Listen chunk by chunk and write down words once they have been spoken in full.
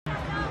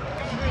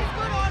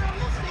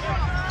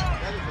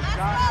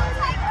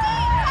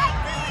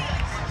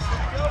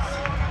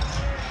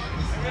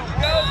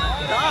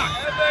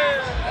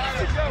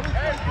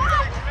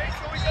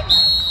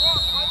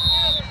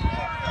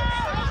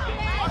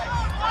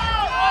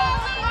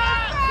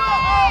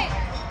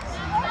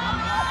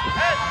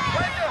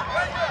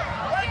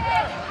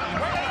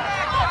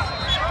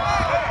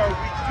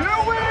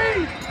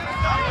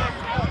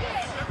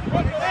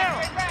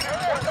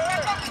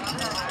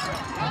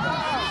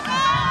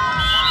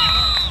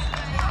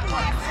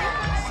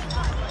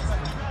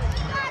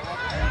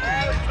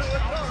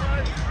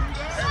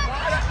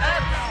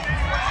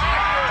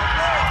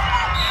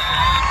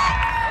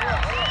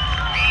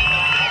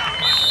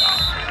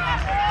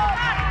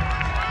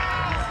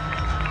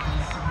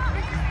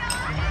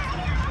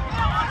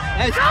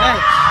Hey!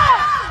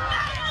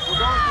 We're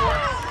going for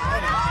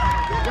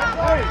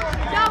it.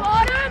 Go,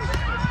 Autumn!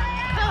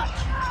 Coach,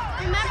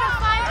 remember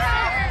 5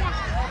 seconds.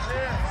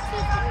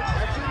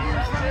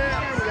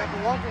 We have to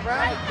walk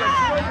around.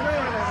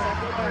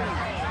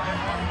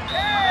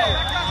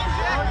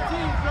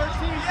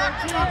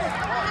 13.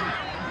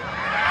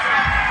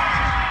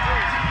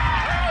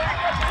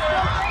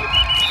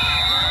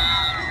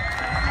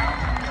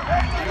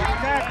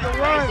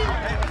 Run.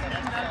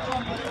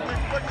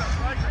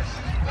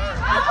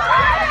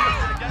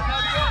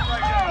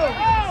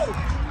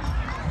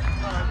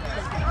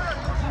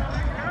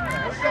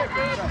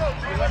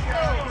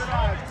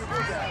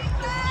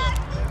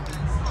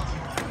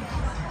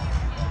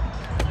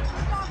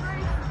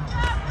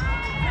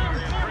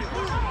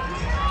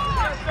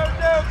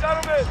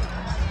 Gentlemen,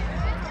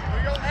 we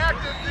go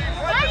active,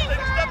 take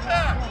a step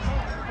back.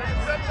 Take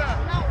a step back.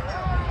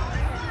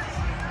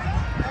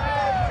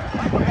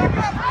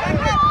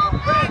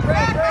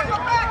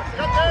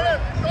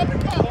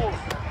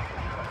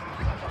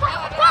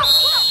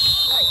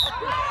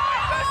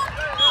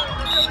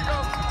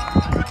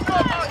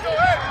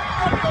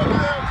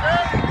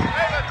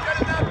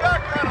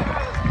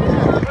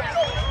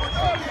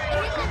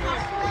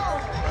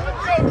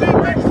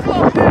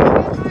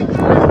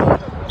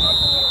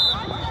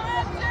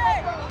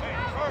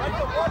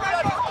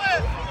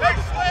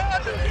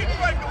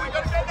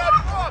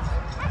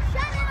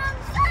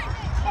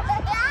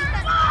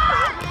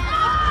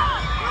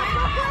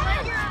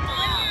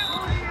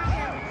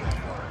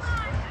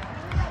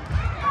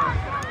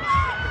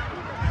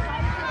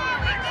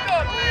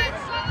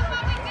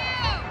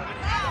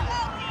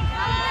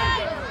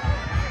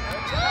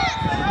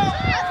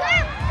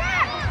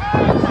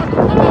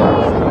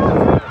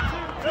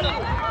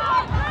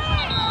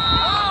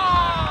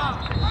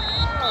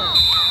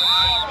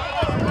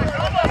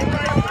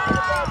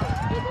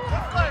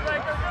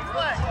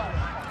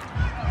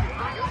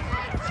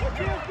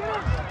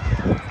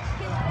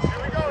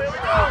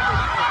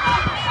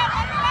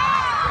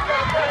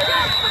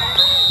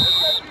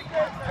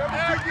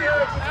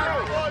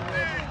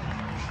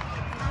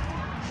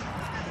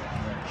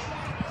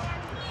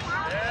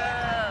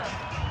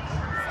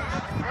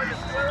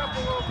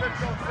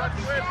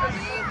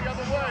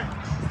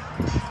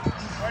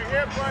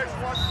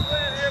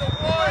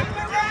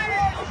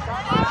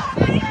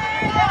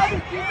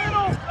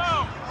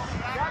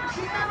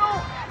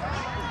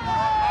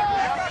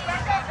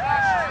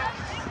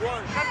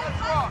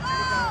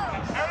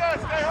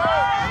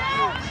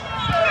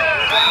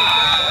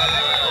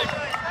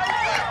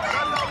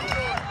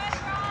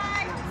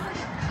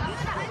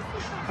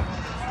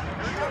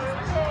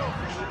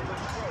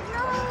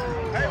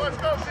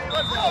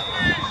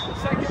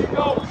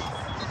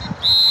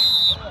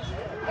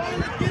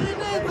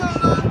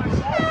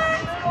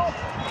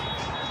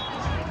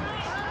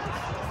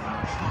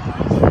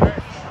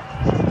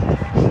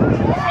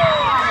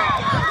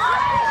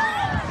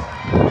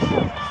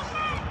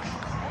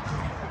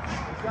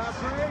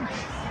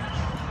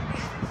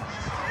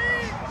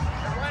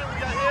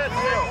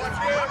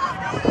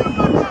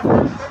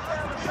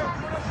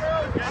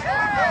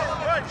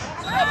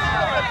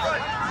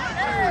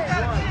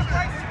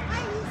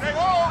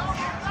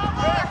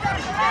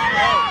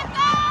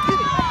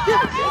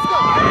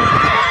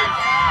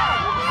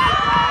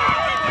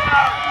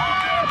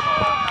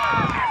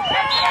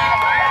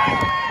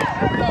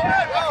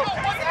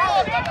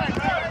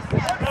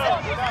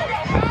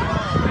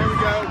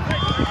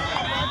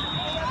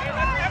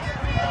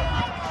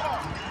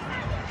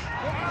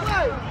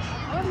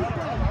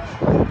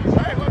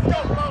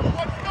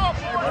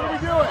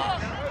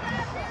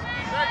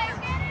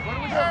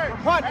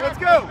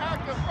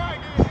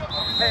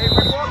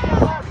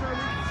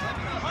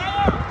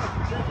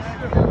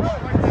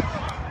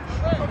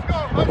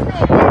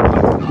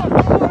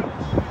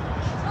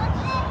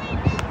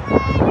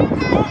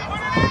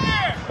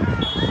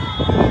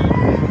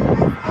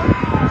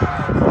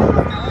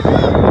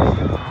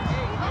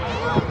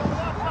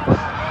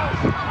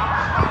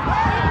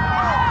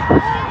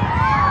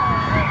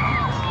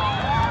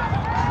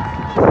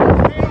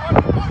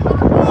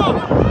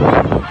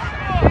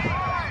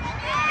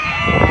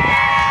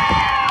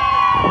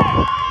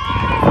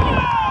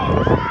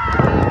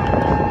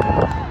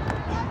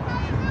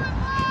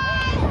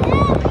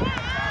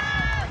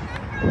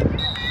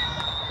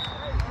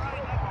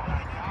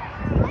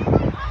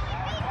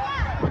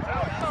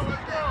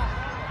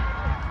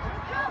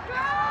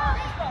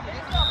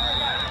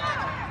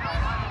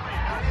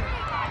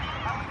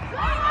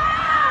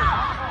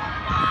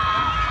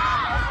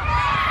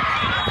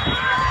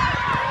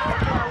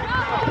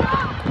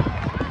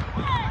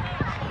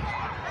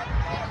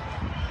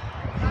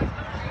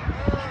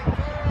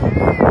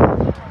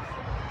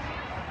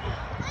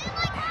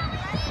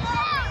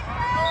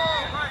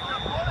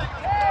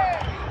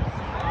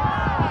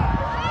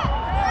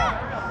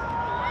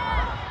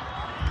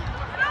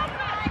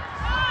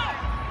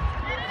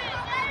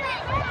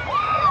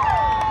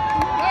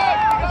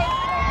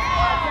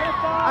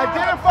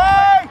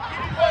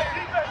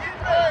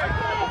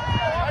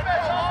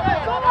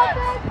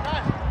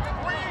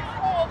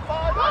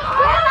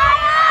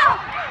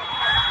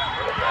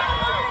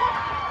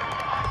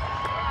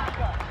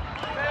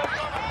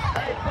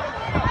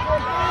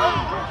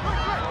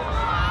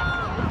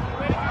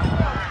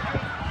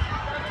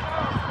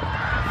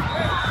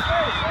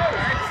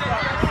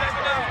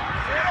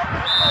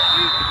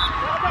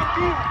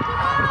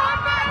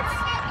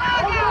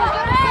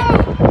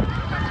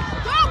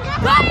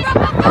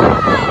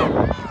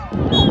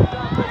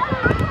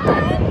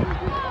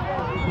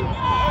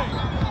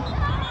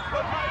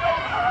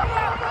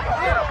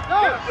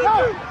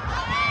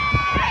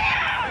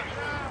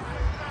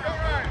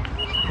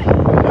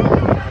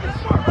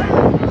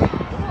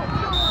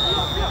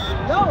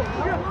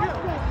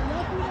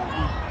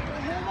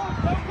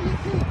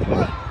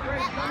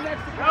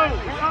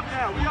 up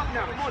now. We up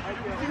now. Come on, you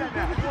see that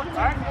now. All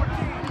right,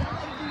 14.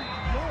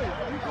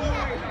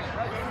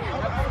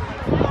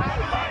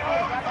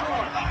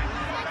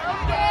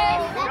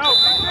 Go,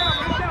 bring it down,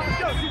 let's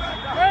go.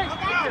 Great.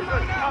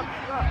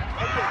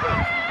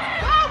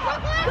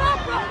 Go,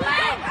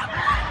 Brooklyn!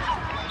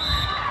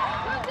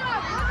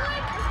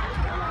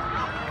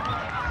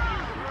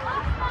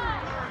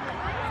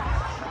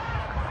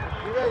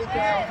 You ready,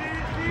 Cal?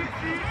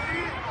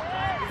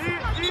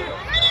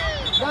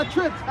 Got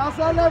trips.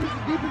 Outside leverage,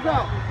 deep is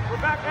out.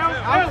 We're back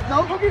out. No.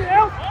 Go get it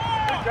out.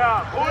 Good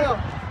job, boy.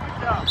 Good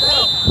job.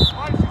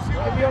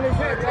 Get me on his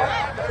head, bro.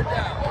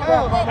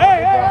 Hey.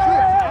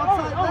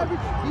 Outside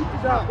leverage, deep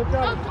is out. Good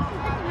job.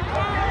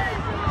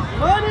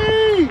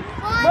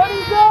 Money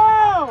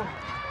down.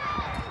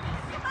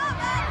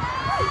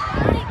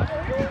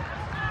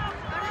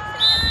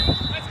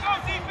 Let's go,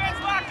 defense,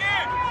 lock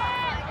in.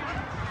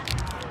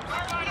 All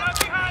right, up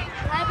behind.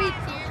 Happy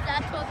tears,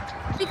 that's what.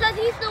 Because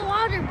he's the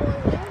water boy.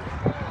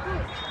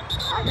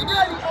 You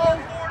ready, O?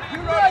 You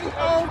ready, O?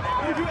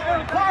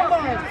 Come on.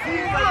 See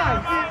his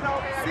eyes.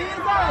 See his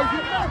eyes.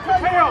 He's not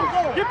telling Hey, you yo, to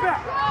go. get back.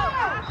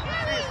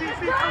 See.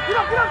 Get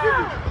up.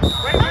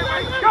 Wait.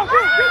 Go.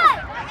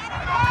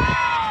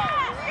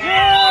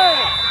 Yeah.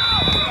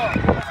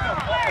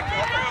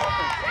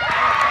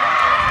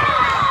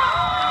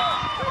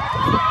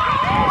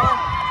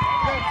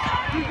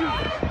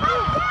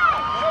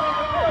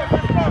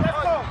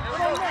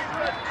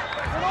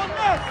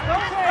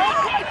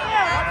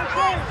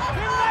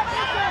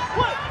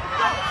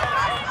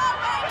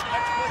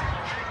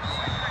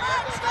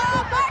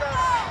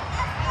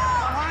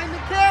 Behind the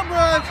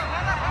cameras.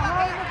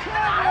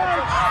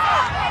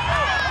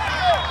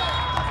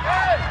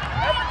 Hey,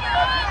 everything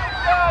up to these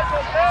guys,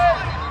 okay?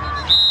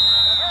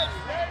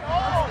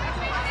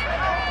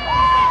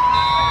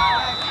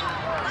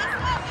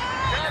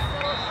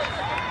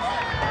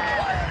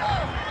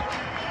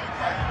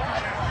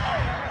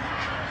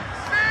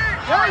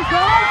 There he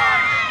goes.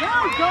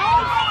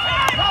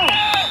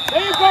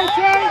 There you go,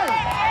 Trey.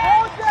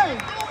 All day.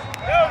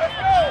 Let's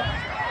go.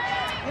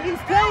 And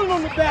he's telling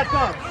him to back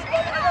up.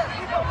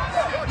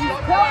 He's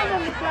telling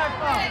him to back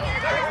up.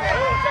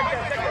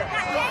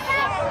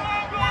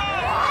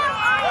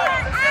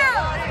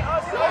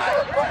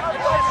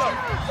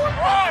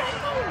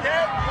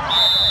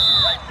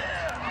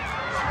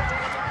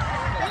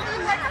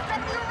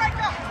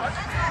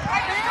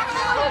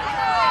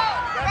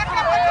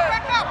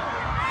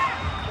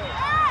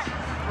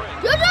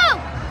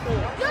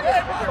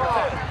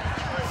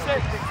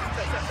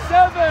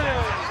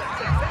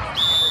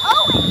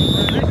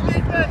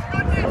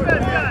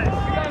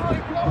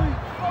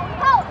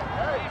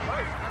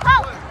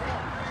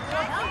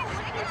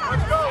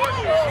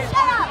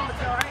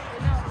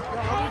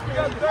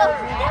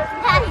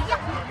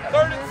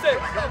 Third and 6.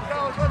 Let's go.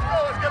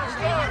 Let's get a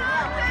start.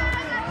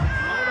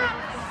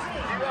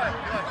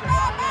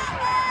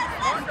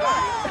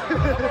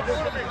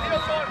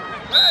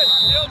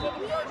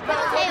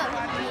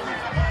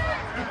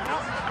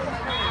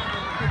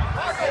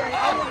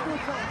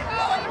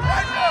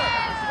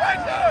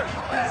 Right there.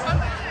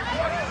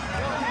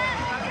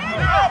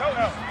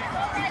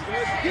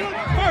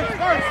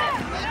 First.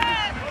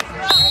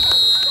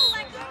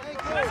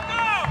 Let's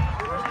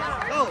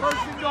go.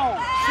 First and goal.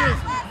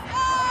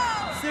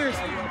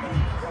 Seriously.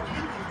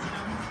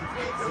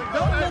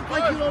 Don't look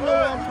like you don't know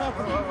what I'm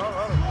talking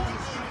about.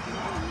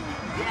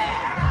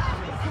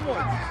 Come on.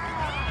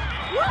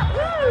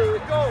 Here we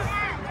go,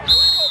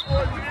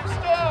 boys. We didn't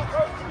stop.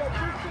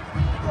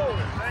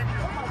 Thank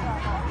you.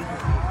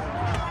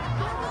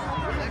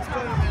 Next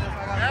tournament, if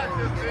I got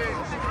Active, team.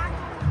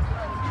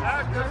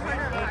 Active,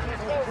 team.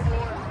 Let's go,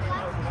 boys.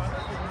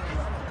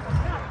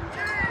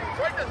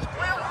 Right there,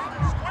 square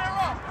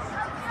up.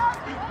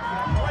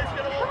 Boys,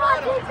 get a little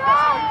right up.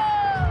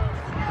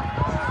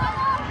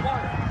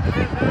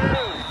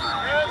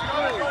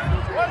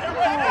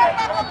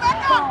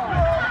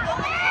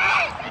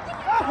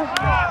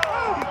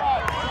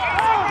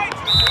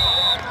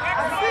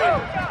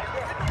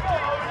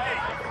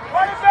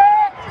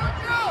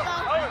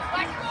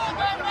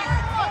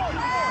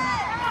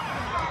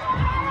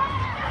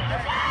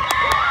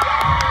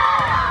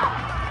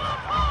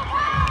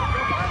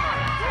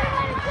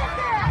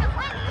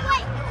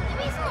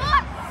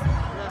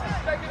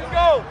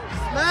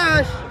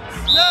 Smash!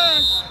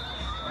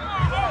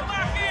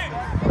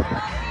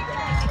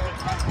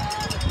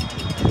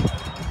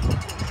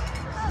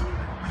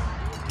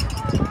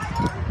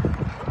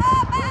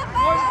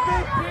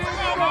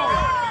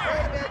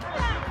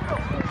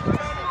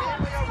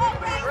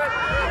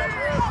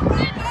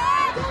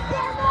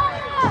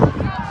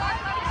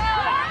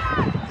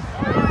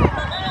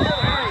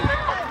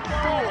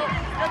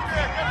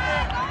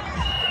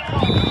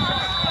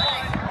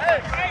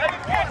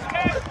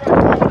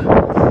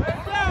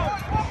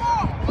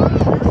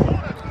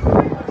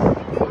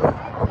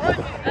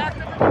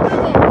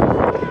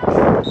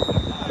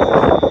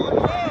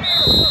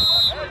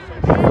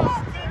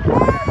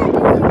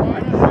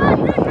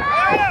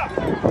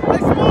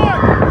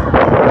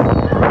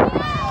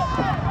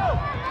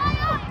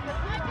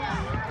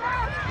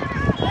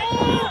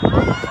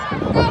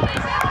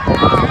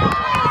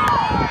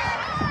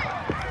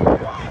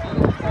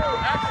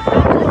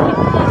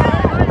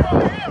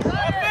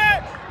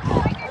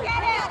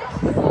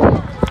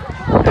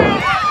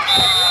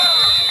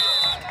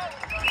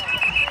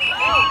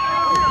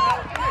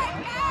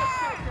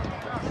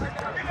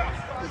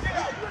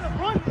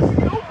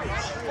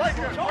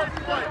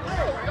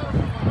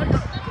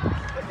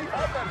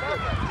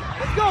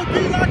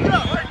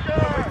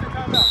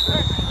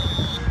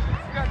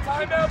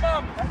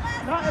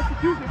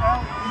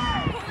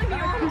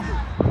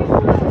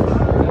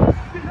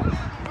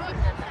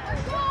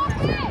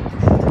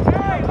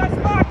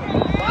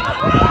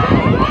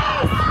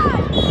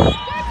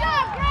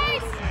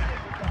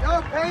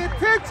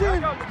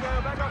 Motion.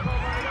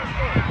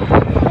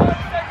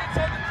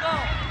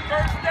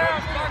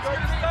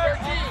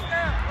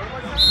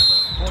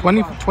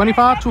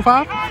 25,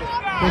 25?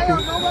 Thank you.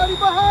 Nobody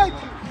behind you.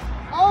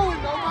 Oh,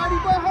 nobody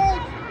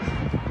behind you.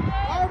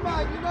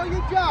 Armand, you know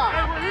your job.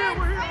 Hey,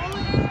 we're here.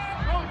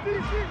 Oh, see.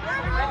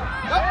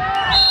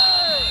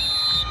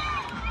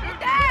 You're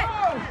dead.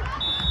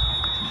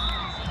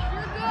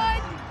 You're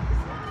good.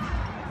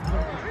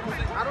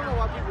 I don't know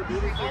why people do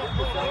this.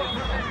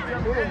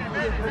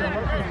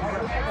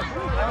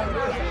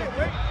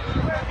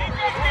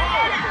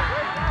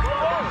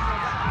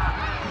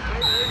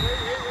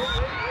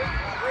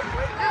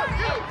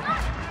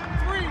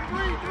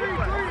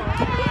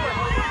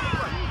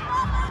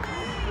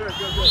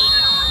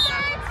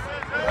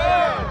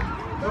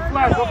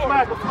 Go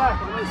flag.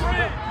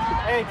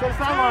 Hey, to the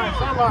sideline.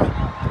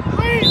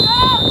 Please, go.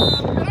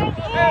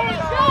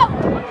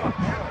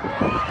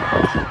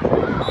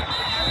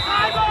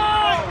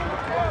 Sideline!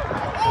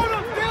 Hold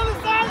him, steal the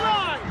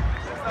sideline!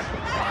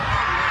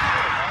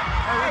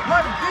 Hey,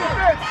 play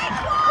defense!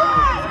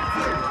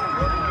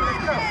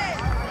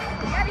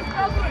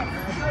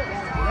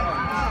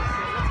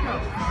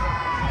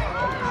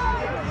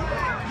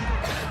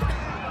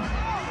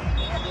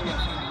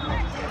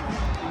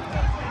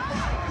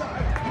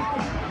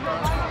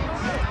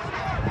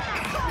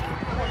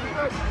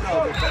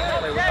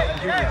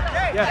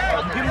 Yes, you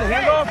give him the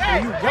handoff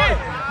and you run.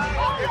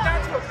 They're down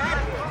to a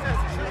pattern.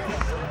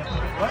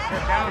 What?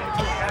 They're down to a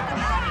pattern.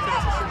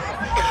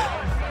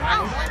 I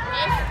want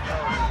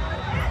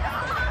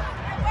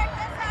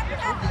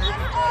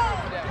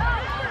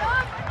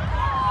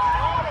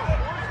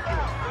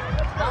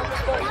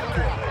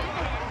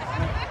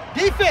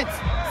Defense,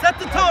 set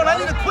the tone. I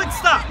need a quick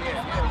stop.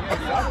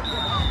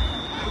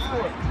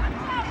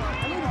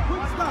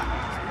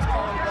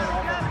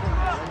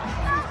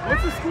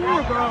 What's the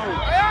score, bro?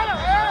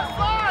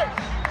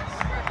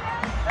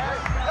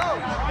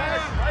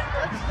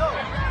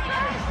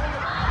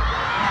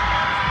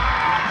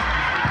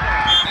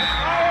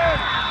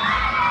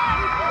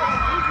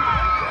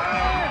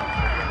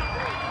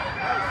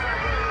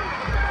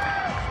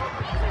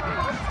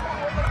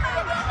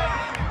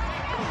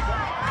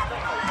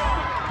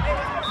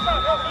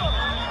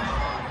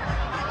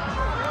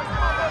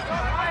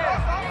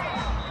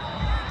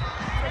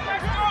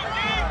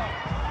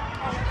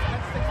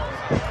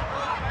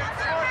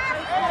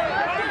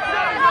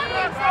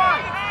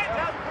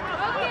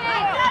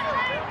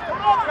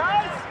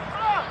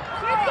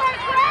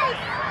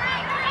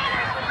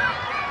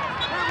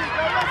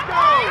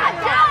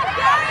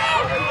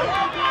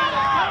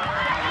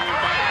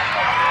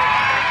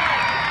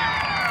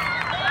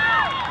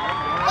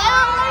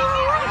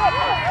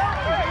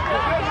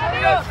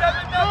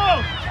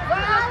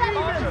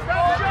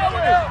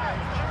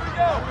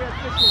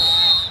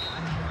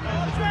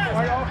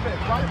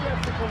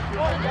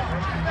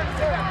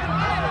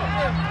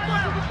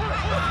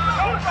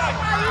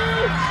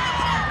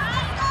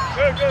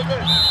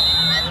 Good.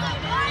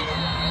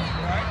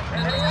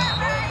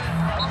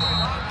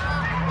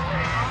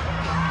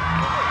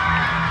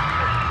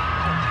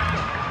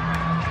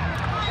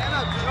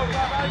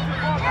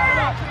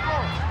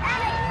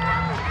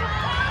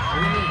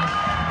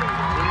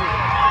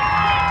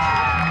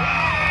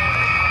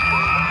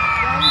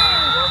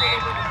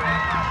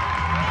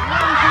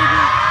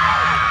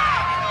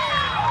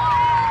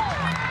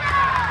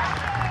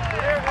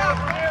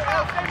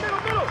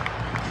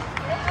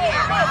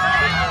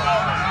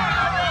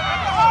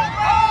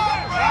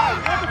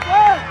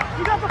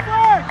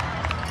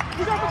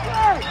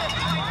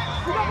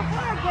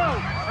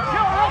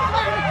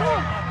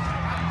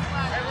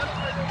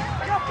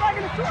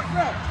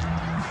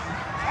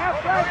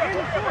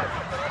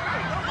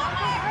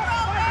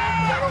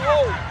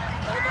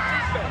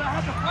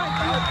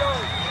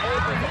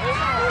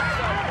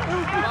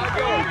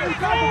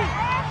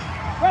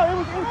 Well, it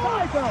was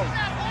inside though.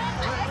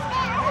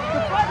 The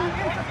fight was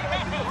inside.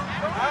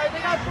 All right,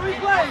 they got 3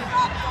 plays.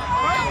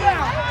 Right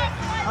now.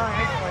 All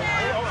right,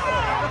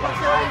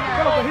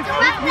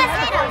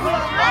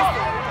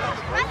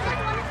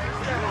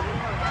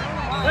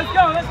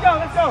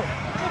 let's go.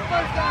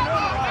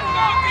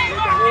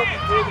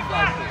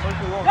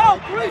 Go,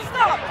 3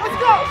 stop. Let's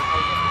go.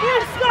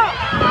 3 stop.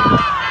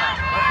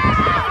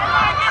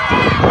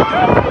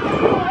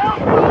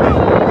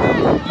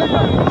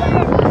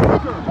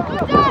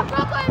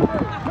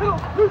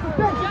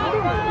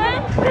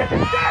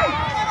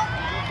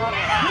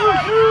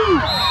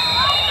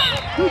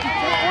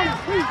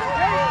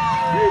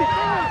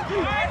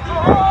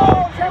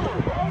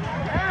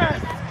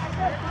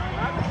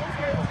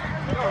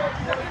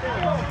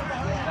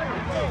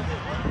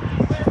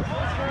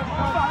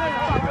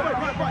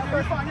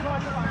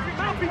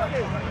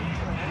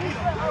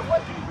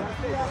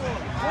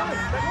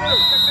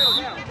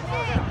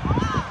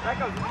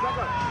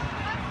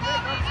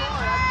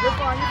 You're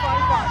fine.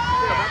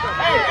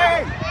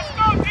 Hey!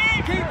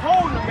 Keep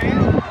holding, man.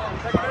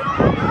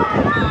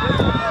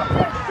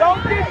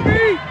 Don't get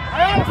beat!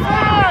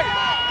 Outside!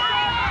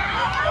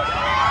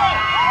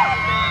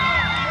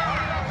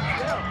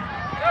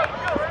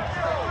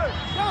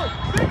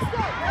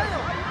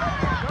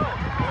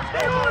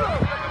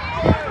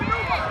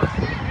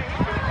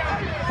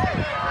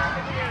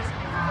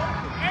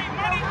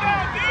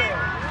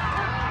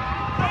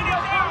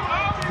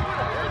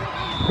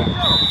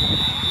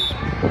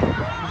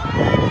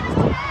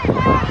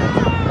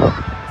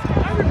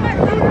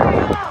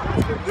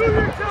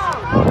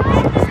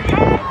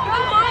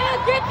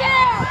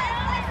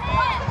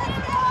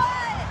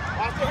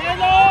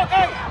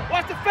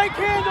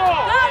 handle.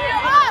 Dom,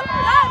 you're up.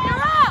 Dom,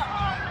 you're up.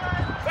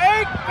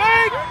 Fake,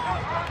 fake.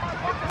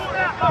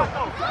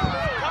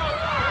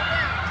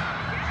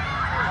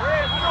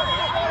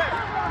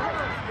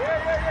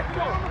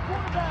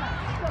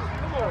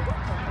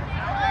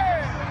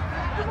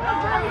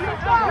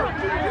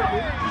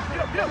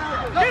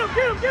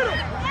 Get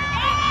him.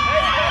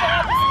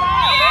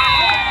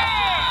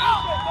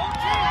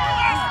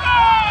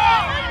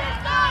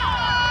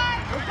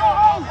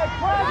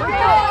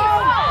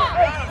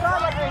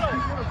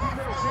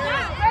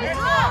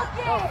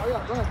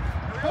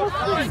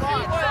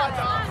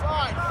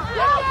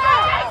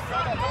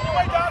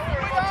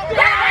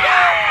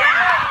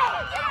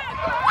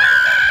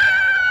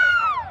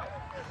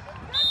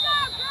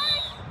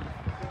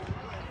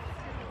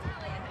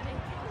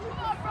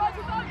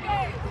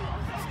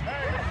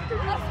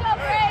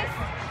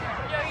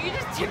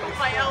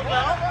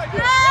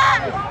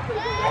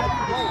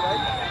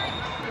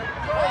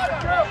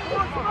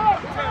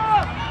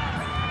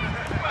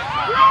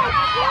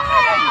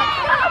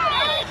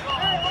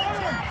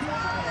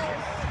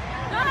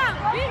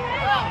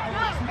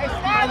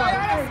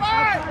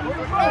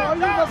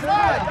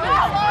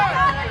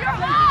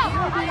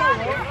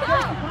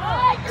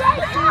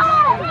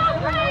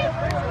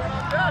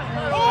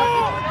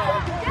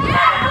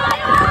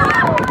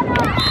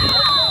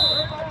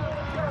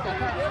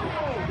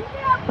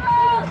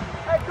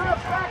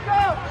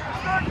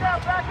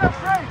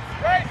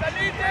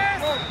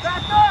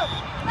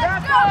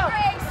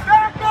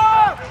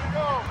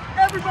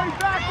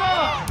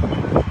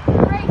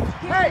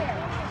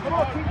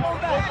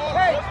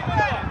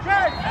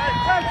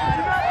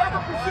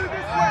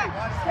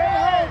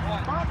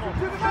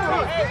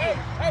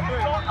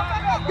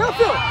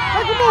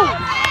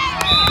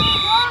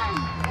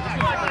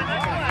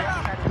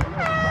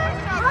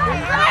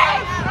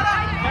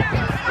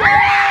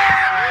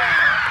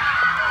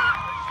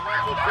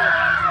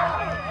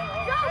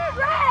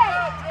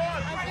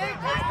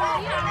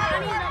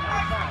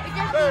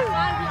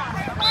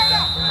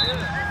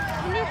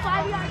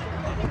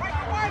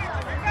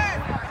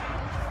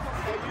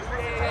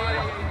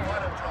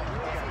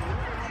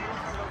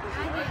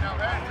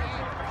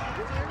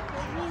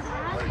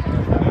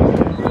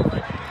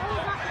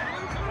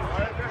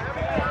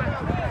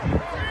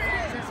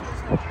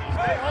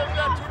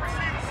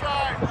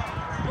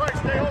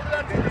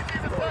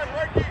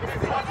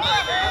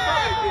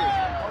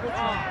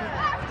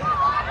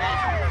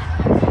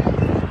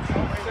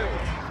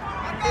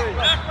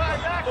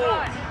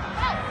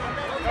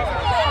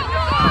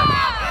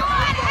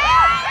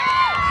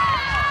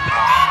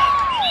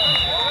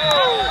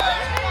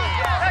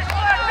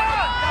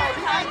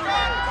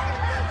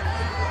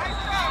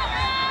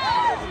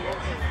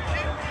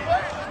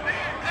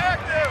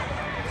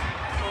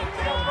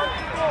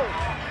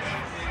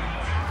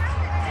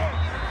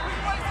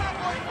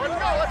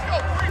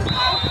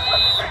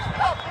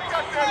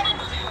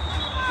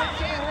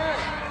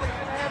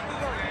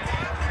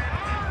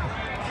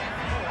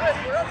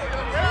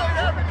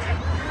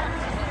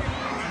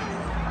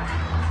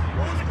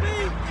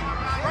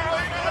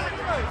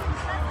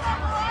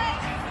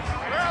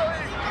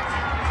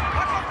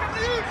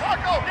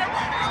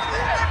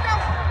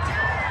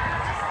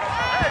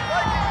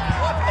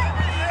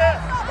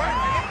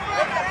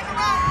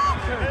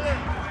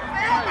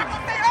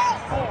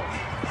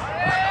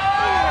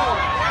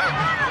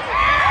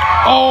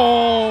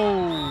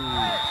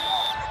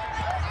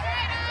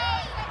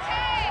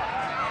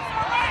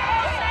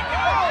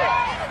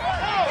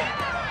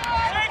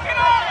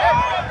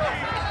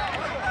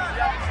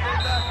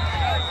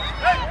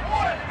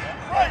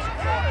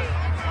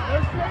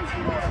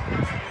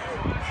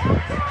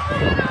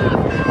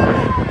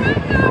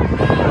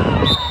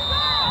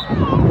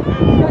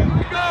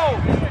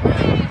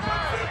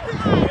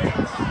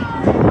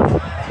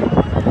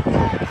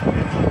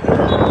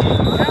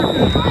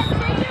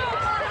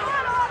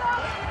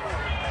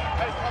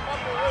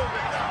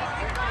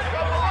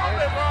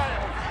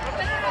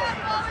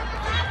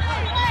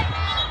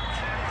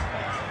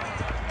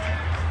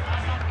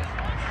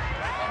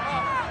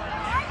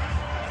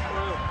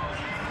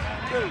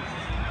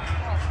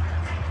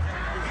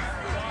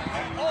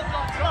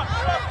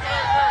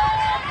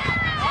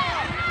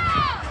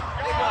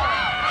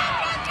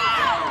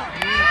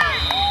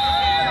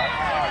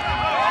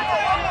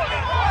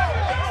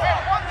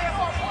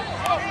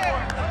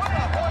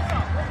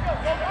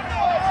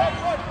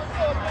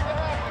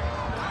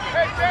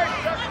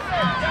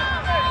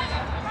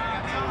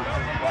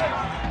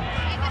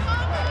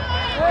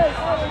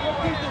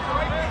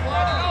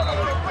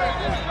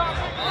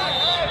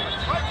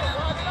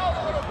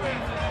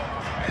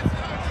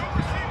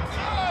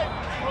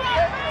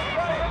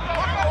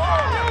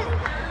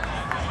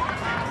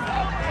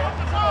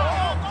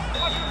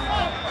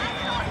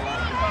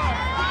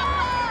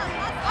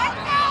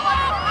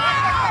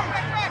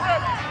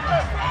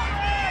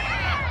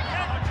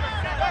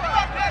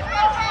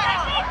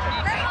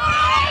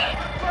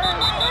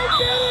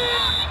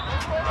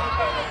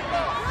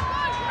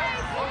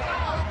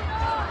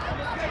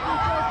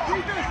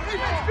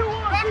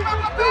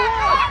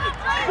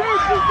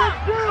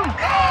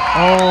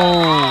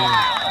 Oh.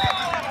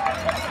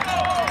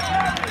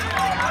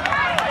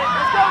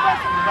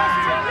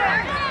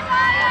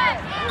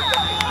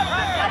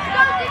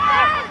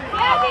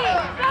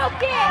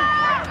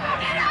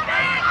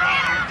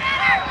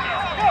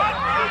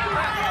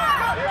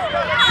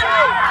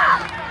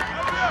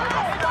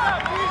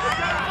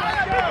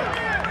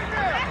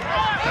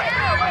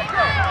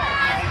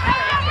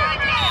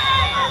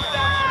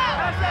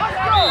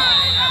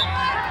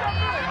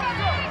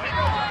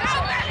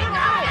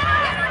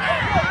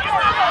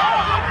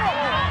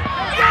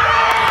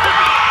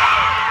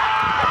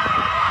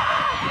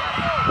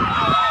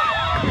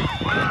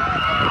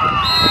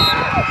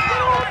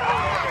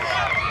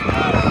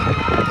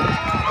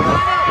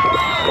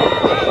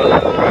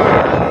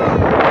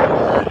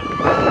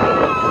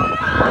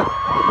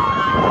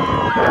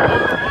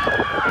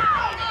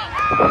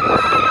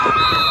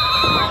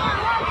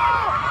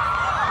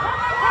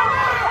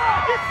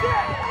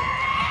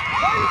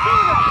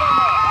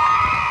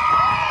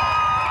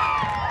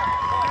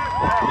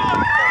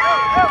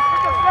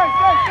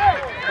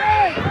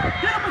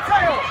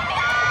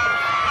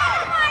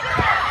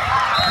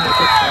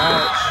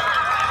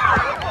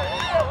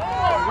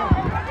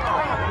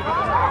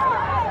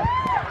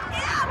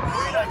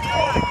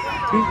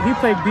 He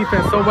played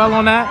defense so well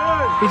on that.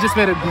 He just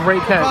made a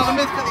great catch. Problem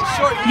is because he's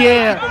short.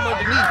 Yeah. Keep him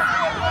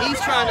underneath. He's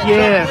trying to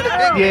Yeah, jump with a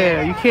big yeah.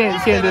 man. You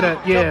can't do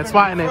that. Yeah,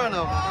 swatting in it. front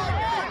of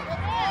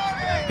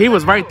him. He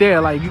was right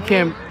there. Like you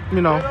can't,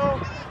 you know.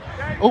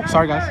 Oh,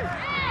 sorry guys.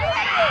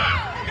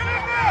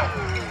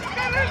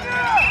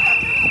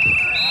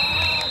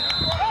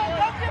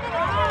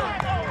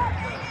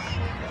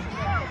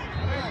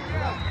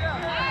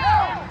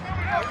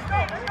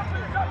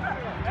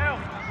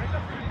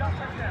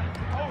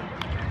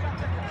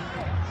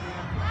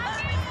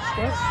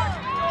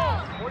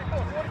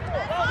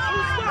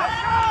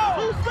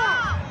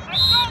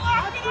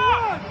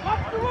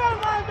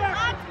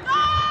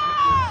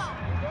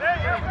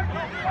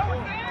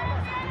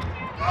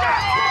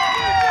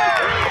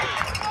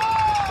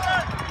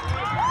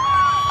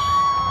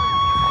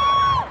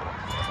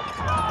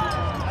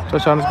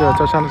 Touchdown is good.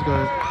 Touchdown is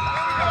good.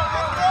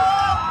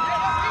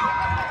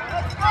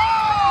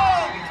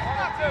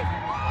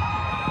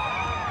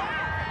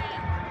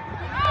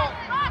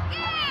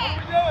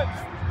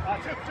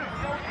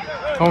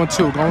 Going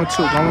two.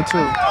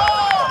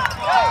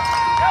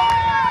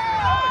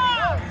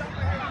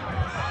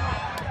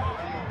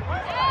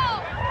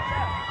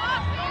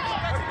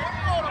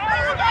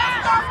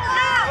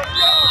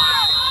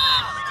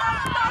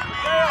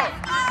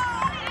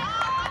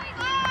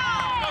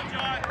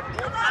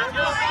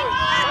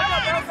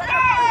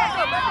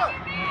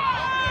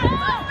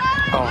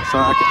 Oh,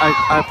 sorry.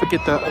 I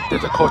forget that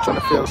there's a coach on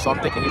the field, so I'm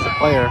thinking he's a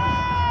player.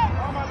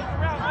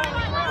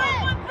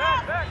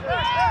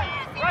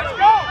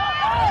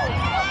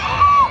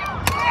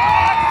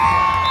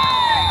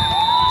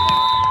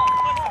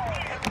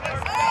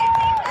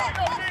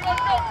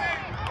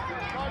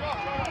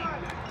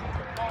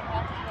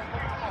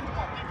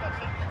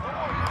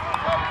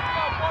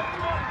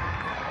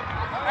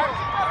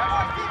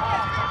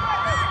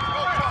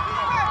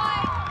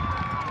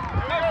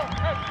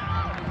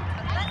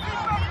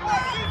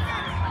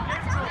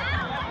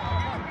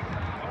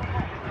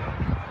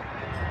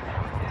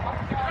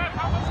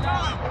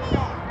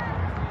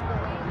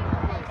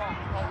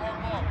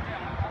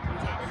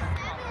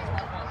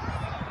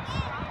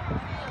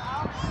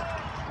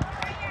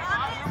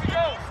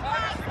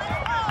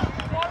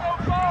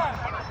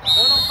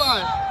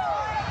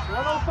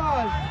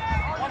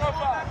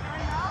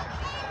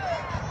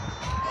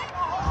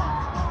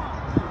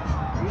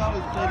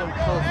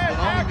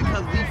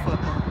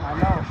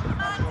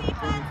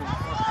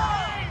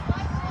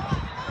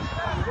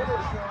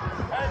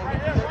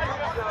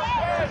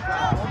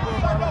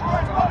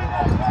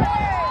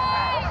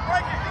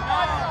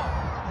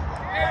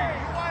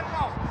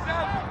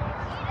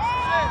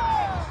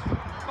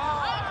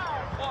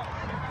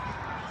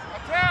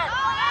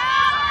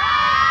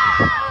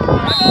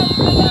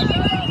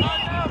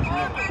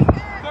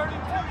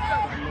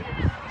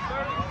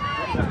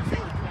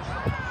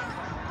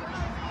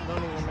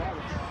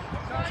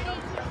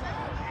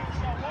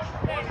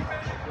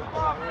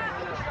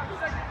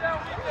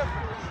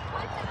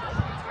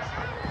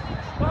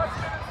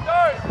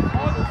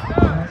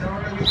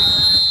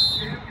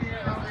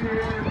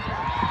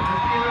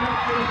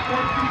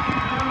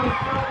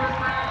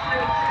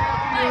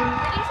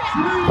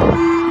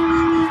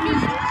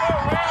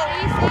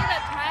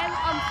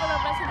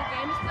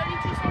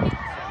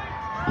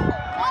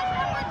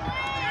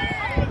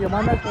 Yeah,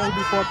 my next one will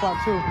be 4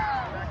 o'clock too.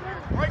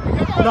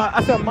 No,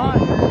 I said mine.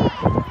 2, 3,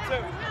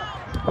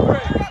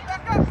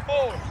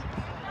 4,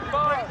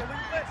 5.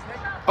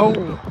 Oh.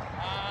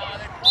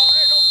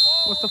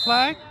 What's the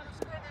flag?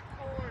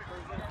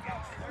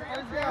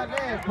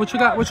 What you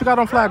got? What you got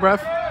on flag, ref?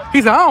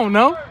 He said, I don't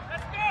know.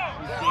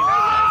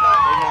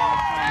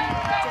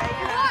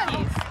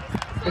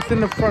 It's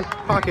in the front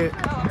pocket. So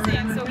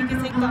he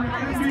can take the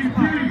umbrellas to the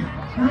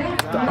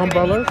park. The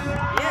umbrellas?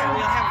 Yeah,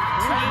 we'll have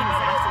trains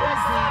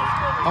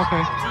afterwards.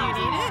 Okay. Do you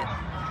need it?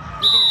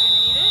 You think you're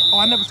gonna eat it? Oh,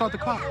 I never start the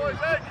clock.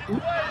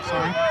 Oops,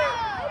 sorry.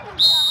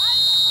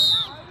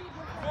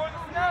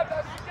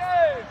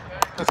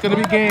 That's gonna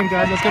be game,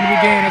 guys. That's gonna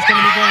be game. That's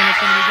gonna be game. That's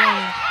gonna be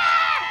game.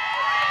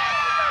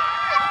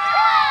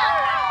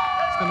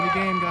 It's gonna be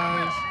game,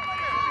 guys.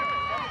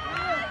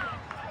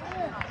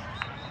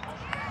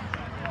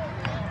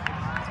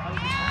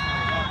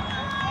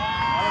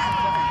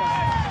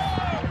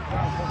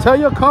 Tell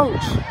your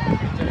coach.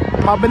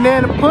 My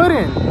banana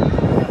pudding.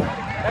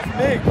 That's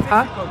big.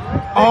 Huh?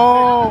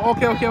 Oh,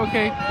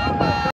 okay.